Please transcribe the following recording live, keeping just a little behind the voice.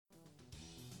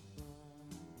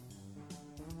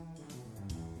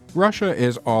Russia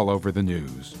is all over the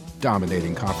news,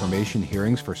 dominating confirmation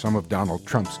hearings for some of Donald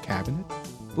Trump's cabinet,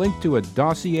 linked to a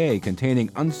dossier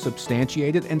containing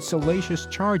unsubstantiated and salacious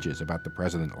charges about the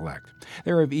president-elect.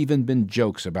 There have even been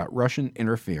jokes about Russian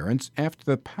interference after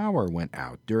the power went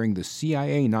out during the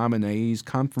CIA nominee's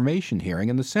confirmation hearing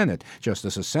in the Senate, just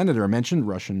as a senator mentioned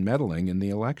Russian meddling in the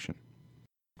election.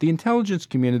 The intelligence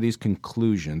community's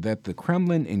conclusion that the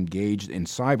Kremlin engaged in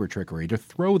cyber trickery to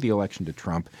throw the election to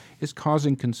Trump is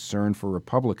causing concern for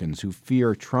Republicans who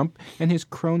fear Trump and his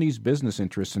cronies' business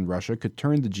interests in Russia could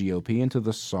turn the GOP into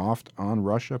the soft on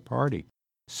Russia party.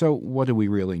 So what do we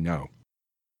really know?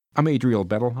 I'm Adriel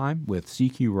Bettelheim with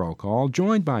CQ Roll Call,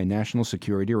 joined by national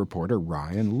security reporter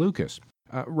Ryan Lucas.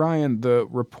 Ryan, the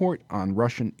report on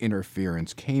Russian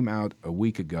interference came out a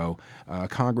week ago.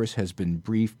 Congress has been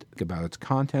briefed about its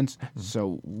contents.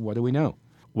 So what do we know?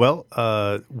 Well,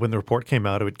 when the report came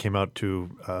out, it came out to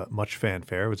much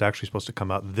fanfare. It was actually supposed to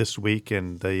come out this week,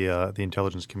 and the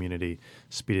intelligence community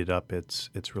speeded up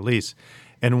its release.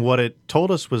 And what it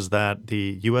told us was that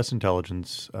the U.S.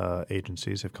 intelligence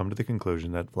agencies have come to the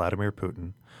conclusion that Vladimir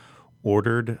Putin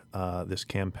ordered this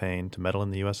campaign to meddle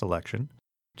in the U.S. election,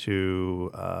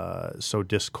 to sow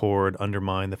discord,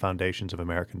 undermine the foundations of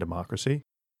American democracy,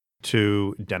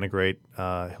 to denigrate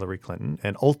Hillary Clinton,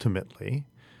 and ultimately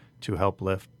to help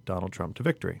lift Donald Trump to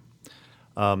victory.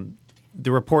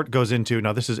 The report goes into,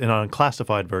 now this is an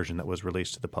unclassified version that was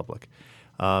released to the public,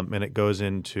 and it goes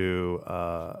into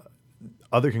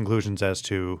other conclusions as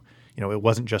to, it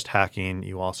wasn't just hacking.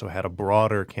 You also had a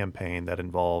broader campaign that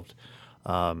involved,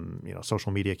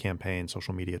 social media campaigns,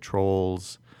 social media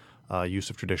trolls, use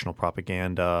of traditional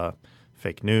propaganda,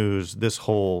 fake news, this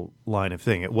whole line of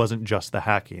thing. It wasn't just the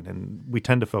hacking, and we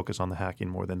tend to focus on the hacking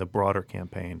more than the broader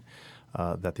campaign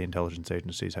that the intelligence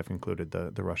agencies have concluded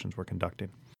the Russians were conducting.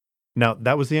 Now,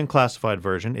 that was the unclassified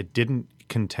version. It didn't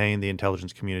contain the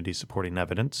intelligence community supporting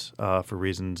evidence for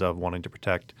reasons of wanting to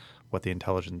protect what the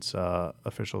intelligence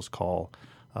officials call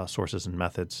sources and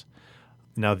methods.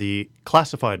 Now, the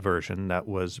classified version that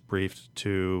was briefed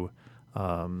to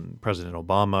President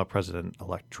Obama,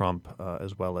 President-elect Trump,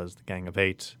 as well as the Gang of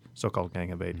Eight, so-called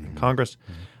Gang of Eight in Congress,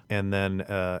 and then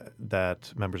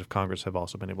that members of Congress have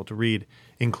also been able to read,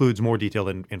 includes more detailed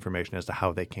information as to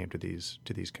how they came to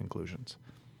these conclusions.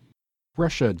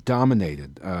 Russia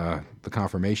dominated the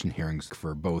confirmation hearings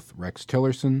for both Rex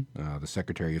Tillerson, the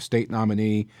Secretary of State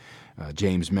nominee,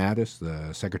 James Mattis,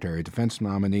 the Secretary of Defense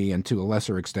nominee, and to a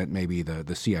lesser extent maybe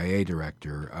the CIA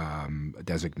director,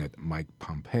 designate Mike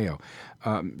Pompeo.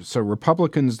 So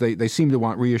Republicans, they seem to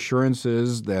want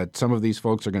reassurances that some of these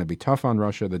folks are going to be tough on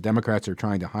Russia. The Democrats are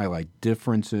trying to highlight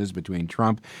differences between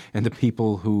Trump and the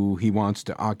people who he wants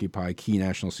to occupy key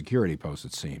national security posts,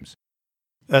 it seems.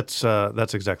 That's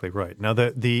exactly right. Now,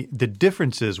 the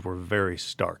differences were very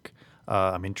stark.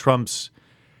 Trump's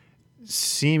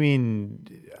seeming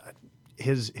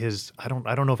his I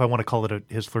don't know if I want to call it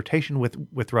his flirtation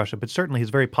with Russia, but certainly his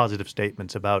very positive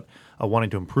statements about wanting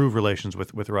to improve relations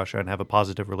with Russia and have a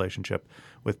positive relationship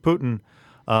with Putin,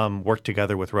 work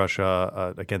together with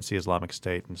Russia against the Islamic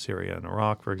State in Syria and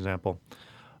Iraq, for example.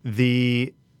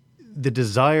 The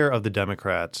desire of the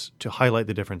Democrats to highlight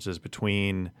the differences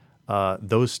between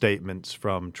those statements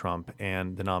from Trump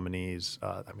and the nominees,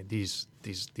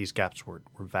 these gaps were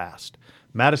vast.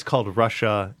 Mattis called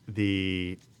Russia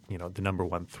the number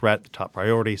one threat, the top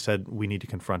priority, said we need to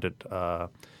confront it,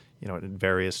 in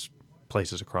various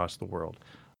places across the world.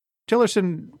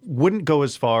 Tillerson wouldn't go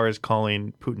as far as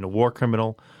calling Putin a war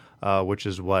criminal, which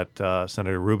is what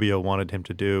Senator Rubio wanted him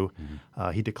to do.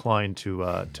 He declined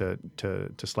to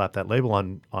slap that label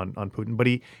on Putin, but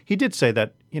he did say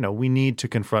that we need to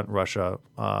confront Russia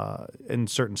in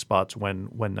certain spots when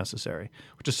necessary,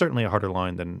 which is certainly a harder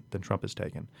line than Trump has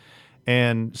taken.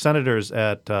 And senators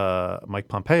at Mike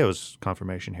Pompeo's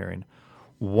confirmation hearing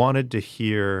wanted to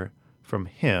hear from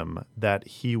him that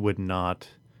he would not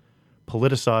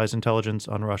politicize intelligence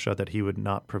on Russia, that he would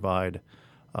not provide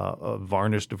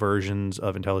varnished versions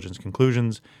of intelligence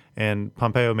conclusions, and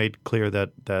Pompeo made clear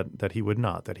that he would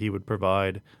not, that he would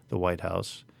provide the White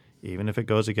House, even if it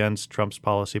goes against Trump's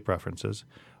policy preferences,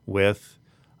 with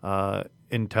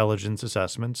intelligence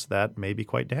assessments that may be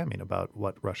quite damning about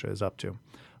what Russia is up to.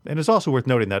 And it's also worth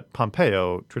noting that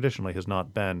Pompeo traditionally has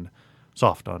not been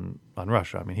soft on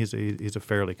Russia. He's a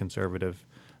fairly conservative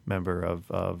member of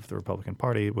the Republican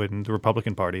Party, when the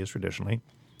Republican Party is traditionally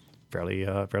fairly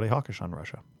hawkish on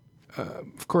Russia.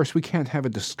 Of course, we can't have a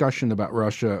discussion about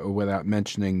Russia without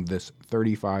mentioning this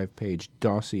 35-page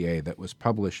dossier that was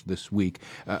published this week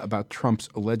about Trump's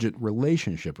alleged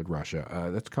relationship with Russia.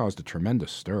 That's caused a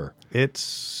tremendous stir. It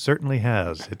certainly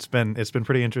has. It's been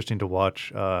pretty interesting to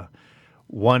watch.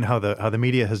 One, how the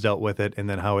media has dealt with it, and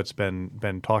then how it's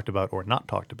been talked about or not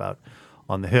talked about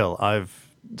on the Hill. I've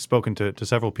spoken to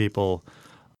several people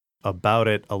about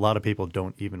it. A lot of people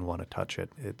don't even want to touch it.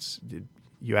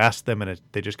 You ask them, and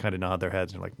they just kind of nod their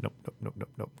heads and are like, nope,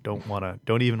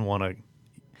 don't even want to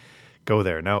go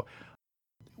there. Now,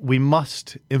 we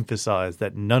must emphasize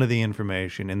that none of the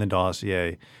information in the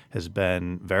dossier has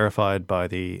been verified by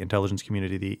the intelligence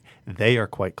community. They are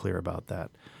quite clear about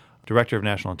that. Director of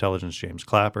National Intelligence James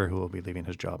Clapper, who will be leaving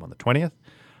his job on the 20th,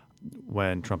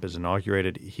 when Trump is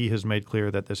inaugurated, he has made clear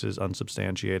that this is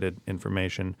unsubstantiated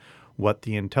information. What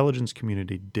the intelligence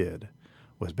community did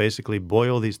was basically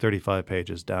boil these 35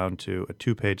 pages down to a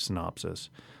 2-page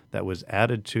synopsis that was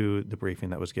added to the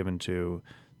briefing that was given to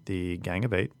the Gang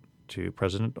of Eight, to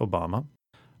President Obama,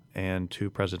 and to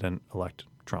President-elect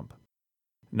Trump.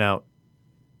 Now,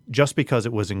 just because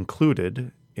it was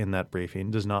included in that briefing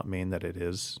does not mean that it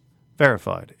is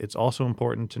verified. It's also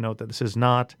important to note that this is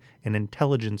not an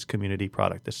intelligence community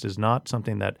product. This is not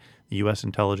something that the U.S.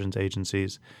 intelligence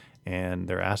agencies and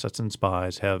their assets and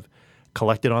spies have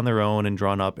collected on their own and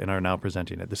drawn up and are now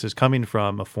presenting it. This is coming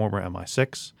from a former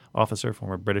MI6 officer,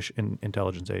 former British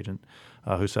intelligence agent,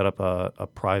 who set up a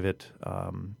private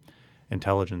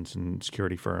intelligence and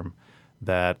security firm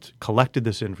that collected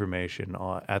this information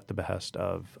at the behest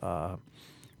of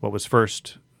what was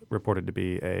first reported to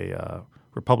be a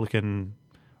Republican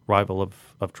rival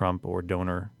of Trump or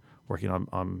donor working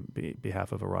on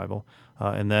behalf of a rival,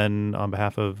 and then on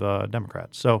behalf of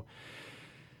Democrats. So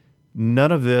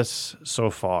none of this so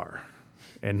far,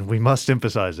 and we must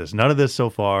emphasize this, none of this so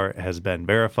far has been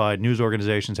verified. News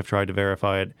organizations have tried to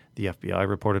verify it. The FBI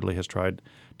reportedly has tried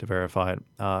to verify it.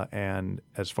 And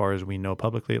as far as we know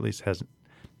publicly, at least,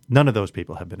 none of those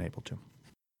people have been able to.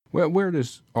 Well, where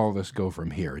does all this go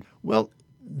from here? Well,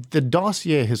 the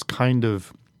dossier has kind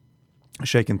of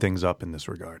shaken things up in this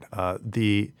regard.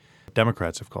 The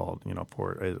Democrats have called,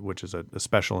 which is a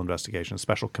special investigation, a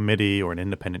special committee or an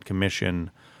independent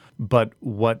commission. But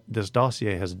what this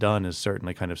dossier has done is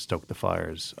certainly kind of stoke the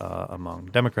fires among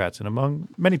Democrats and among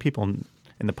many people in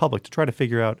the public to try to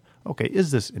figure out, okay,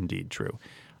 is this indeed true?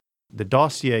 The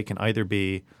dossier can either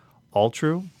be all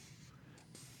true,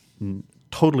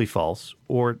 totally false,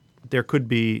 or there could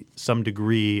be some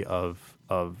degree of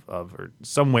or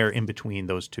somewhere in between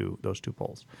those two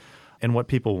poles. And what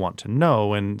people want to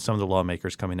know, and some of the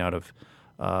lawmakers coming out of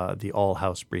the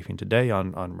all-house briefing today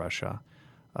on Russia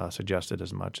suggested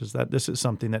as much, is that this is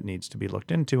something that needs to be looked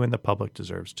into and the public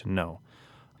deserves to know.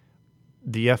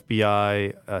 The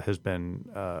FBI has been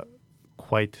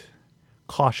quite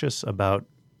cautious about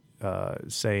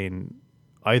saying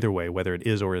either way whether it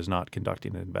is or is not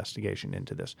conducting an investigation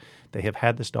into this. They have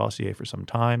had this dossier for some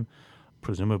time.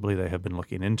 Presumably they have been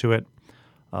looking into it.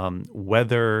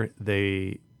 Where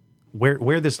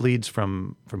this leads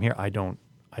from here, I don't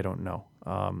know.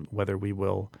 Whether we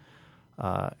will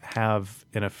have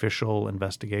an official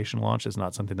investigation launched is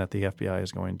not something that the FBI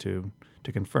is going to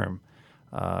confirm.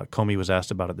 Comey was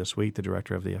asked about it this week, the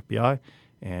director of the FBI,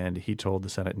 and he told the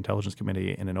Senate Intelligence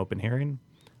Committee in an open hearing,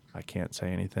 I can't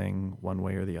say anything one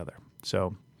way or the other.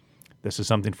 So this is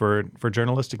something for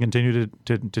journalists to continue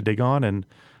to dig on, and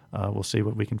we'll see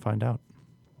what we can find out.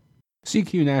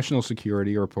 CQ National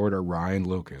Security reporter Ryan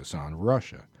Lucas on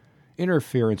Russia,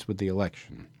 interference with the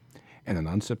election, and an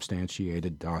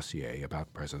unsubstantiated dossier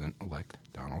about President-elect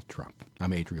Donald Trump.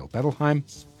 I'm Adriel Bettelheim.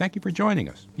 Thank you for joining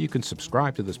us. You can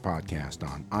subscribe to this podcast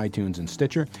on iTunes and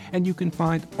Stitcher, and you can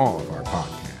find all of our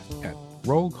podcasts at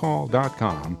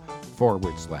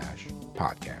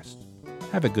rollcall.com/podcast.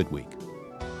 Have a good week.